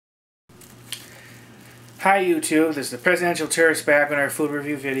Hi YouTube, this is the Presidential Tourist back on our food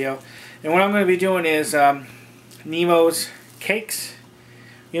review video. And what I'm going to be doing is Nemos Cakes.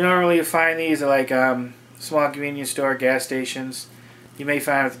 You normally find these at like small convenience store, gas stations. You may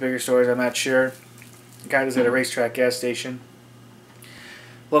find them at the bigger stores, I'm not sure. Got this at a racetrack gas station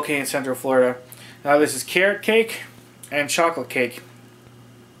located in Central Florida. Now this is carrot cake and chocolate cake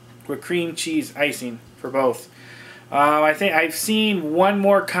with cream cheese icing for both. I think I've seen one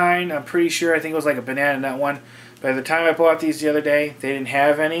more kind. I'm pretty sure. I think it was like a banana nut one. By the time I bought these the other day, they didn't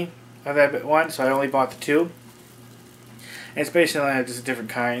have any of that one, so I only bought the two. And it's basically just a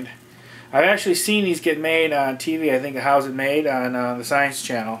different kind. I've actually seen these get made on TV. I think How's It Made on the Science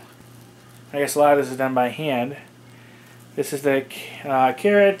Channel. I guess a lot of this is done by hand. This is the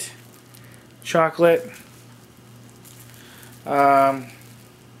carrot, chocolate,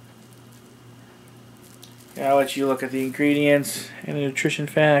 I'll let you look at the ingredients and the nutrition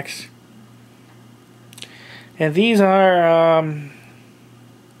facts. And these are, one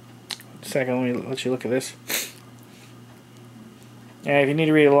second, let me let you look at this. And if you need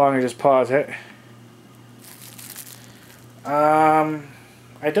to read it longer, just pause it. I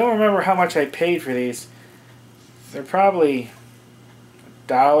don't remember how much I paid for these. They're probably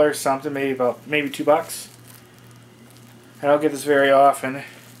 $1 something, maybe $2. I don't get this very often.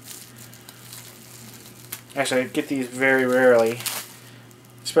 Actually, I get these very rarely,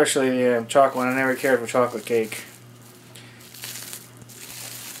 especially the chocolate one. I never cared for chocolate cake.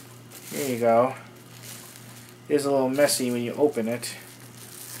 Here you go. It is a little messy when you open it.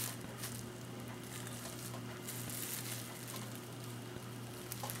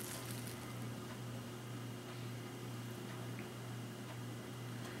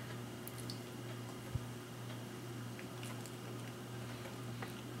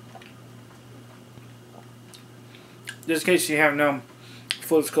 Just in case you have no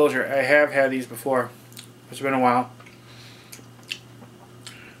full disclosure, I have had these before. It's been a while.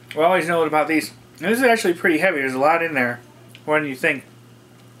 Well, I always know about these. And this is actually pretty heavy. There's a lot in there. More than you think.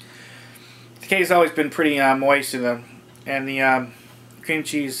 The cake's always been pretty moist in them. And the cream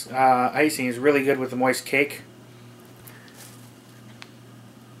cheese icing is really good with the moist cake.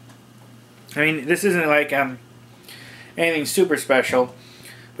 I mean, this isn't like anything super special.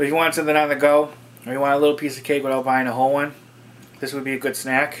 But if you want something on the go, or you want a little piece of cake without buying a whole one, this would be a good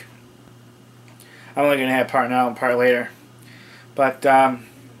snack. I'm only going to have part now and part later. But I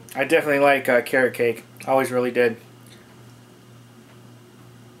definitely like carrot cake. Always really did.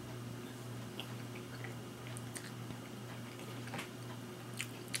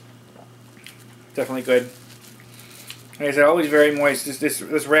 Definitely good. Like I said, always very moist.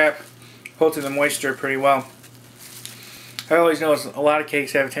 This wrap holds in the moisture pretty well. I always notice a lot of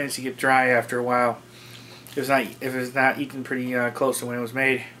cakes have a tendency to get dry after a while if it's not eaten pretty close to when it was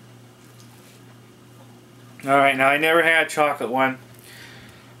made. Alright, now I never had a chocolate one.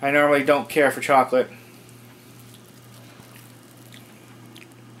 I normally don't care for chocolate.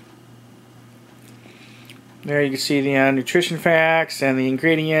 There you can see the nutrition facts and the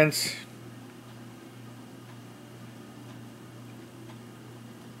ingredients.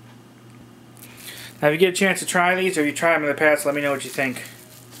 Now if you get a chance to try these, or you try them in the past, let me know what you think.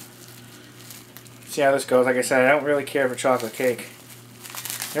 See how this goes. Like I said, I don't really care for chocolate cake.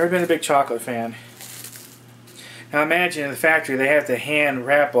 Never been a big chocolate fan. Now imagine in the factory they have to hand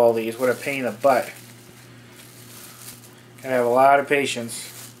wrap all these. What a pain in the butt. Gotta have a lot of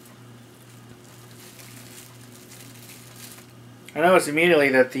patience. I noticed immediately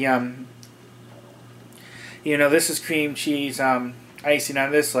that the this is cream cheese icing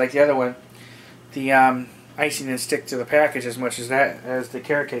on this, like the other one. The icing didn't stick to the package as much as the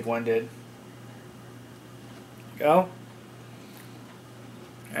carrot cake one did. Go.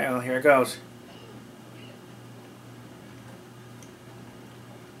 Well, here it goes.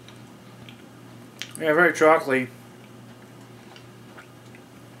 Yeah, very chocolatey.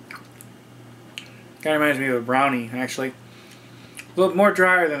 Kind of reminds me of a brownie, actually. A little more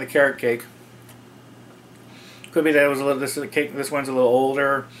drier than the carrot cake. Could be that it was a little. This one's a little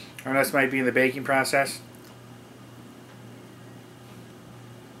older, or this might be in the baking process.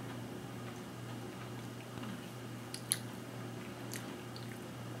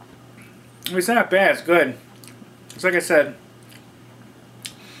 It's not bad. It's good. It's like I said,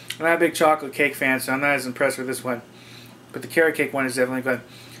 I'm not a big chocolate cake fan, so I'm not as impressed with this one. But the carrot cake one is definitely good.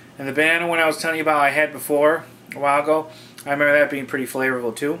 And the banana one I was telling you about I had before a while ago, I remember that being pretty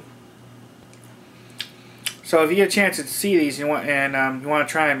flavorful too. So if you get a chance to see these and you want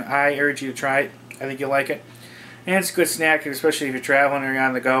to try them, I urge you to try it. I think you'll like it. And it's a good snack, especially if you're traveling or you're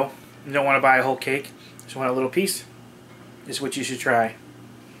on the go. You don't want to buy a whole cake. Just want a little piece. This is what you should try.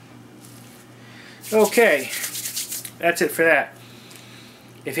 Okay, that's it for that.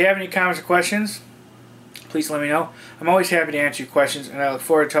 If you have any comments or questions, please let me know. I'm always happy to answer your questions, and I look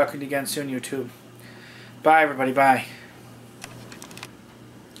forward to talking to you again soon, YouTube. Bye, everybody. Bye.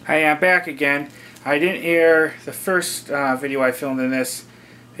 Hi, I'm back again. I didn't air the first video I filmed in this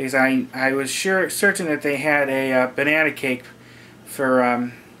because I was certain that they had a banana cake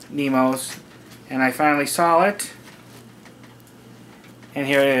for Nemos, and I finally saw it, and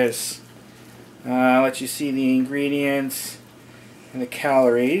here it is. I'll let you see the ingredients and the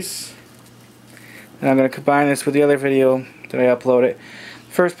calories. And I'm going to combine this with the other video that I uploaded.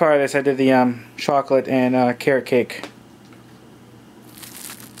 First part of this, I did the chocolate and carrot cake.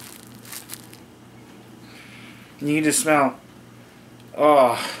 And you can just smell.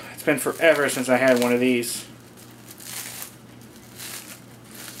 Oh, it's been forever since I had one of these.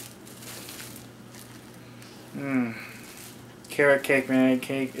 Carrot cake, banana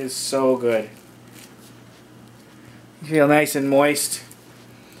cake is so good. You feel nice and moist,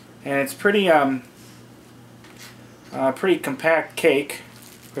 and it's pretty pretty compact cake.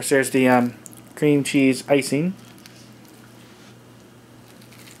 Of course, there's the cream cheese icing.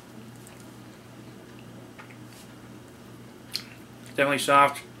 Definitely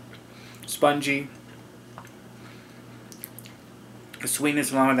soft, spongy. The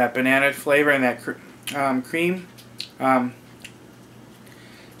sweetness along with that banana flavor and that cream.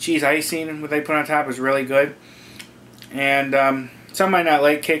 Cheese icing, what they put on top, is really good. And some might not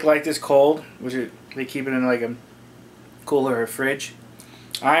like cake like this cold, which they keep it in like a cooler or fridge.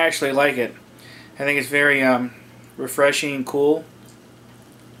 I actually like it. I think it's very refreshing and cool,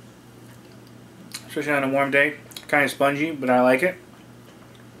 especially on a warm day. Kind of spongy, but I like it.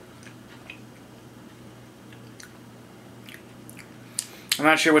 I'm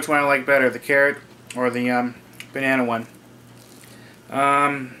not sure which one I like better, the carrot or the banana one.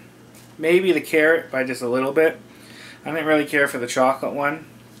 Maybe the carrot by just a little bit. I didn't really care for the chocolate one.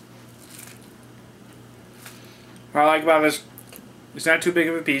 What I like about this, it's not too big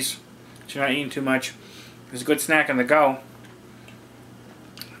of a piece, so you're not eating too much. It's a good snack on the go.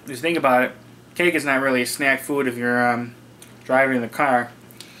 Just think about it. Cake is not really a snack food if you're driving in the car.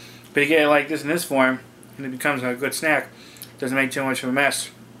 But you get it like this in this form, and it becomes a good snack. Doesn't make too much of a mess.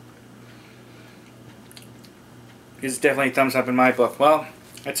 It's definitely a thumbs up in my book. Well,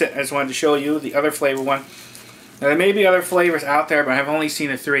 that's it. I just wanted to show you the other flavor one. Now, there may be other flavors out there, but I've only seen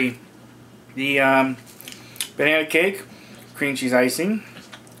the three. The banana cake, cream cheese icing,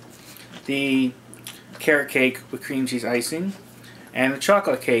 the carrot cake with cream cheese icing, and the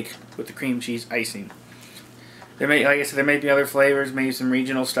chocolate cake with the cream cheese icing. There may, like I said, there may be other flavors, maybe some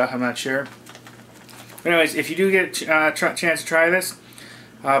regional stuff, I'm not sure. But anyways, if you do get a chance to try this,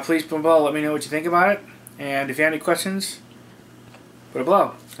 please put below, let me know what you think about it. And if you have any questions, put it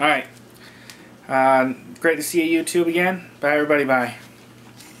below. Alright. Great to see you, YouTube, again. Bye, everybody. Bye.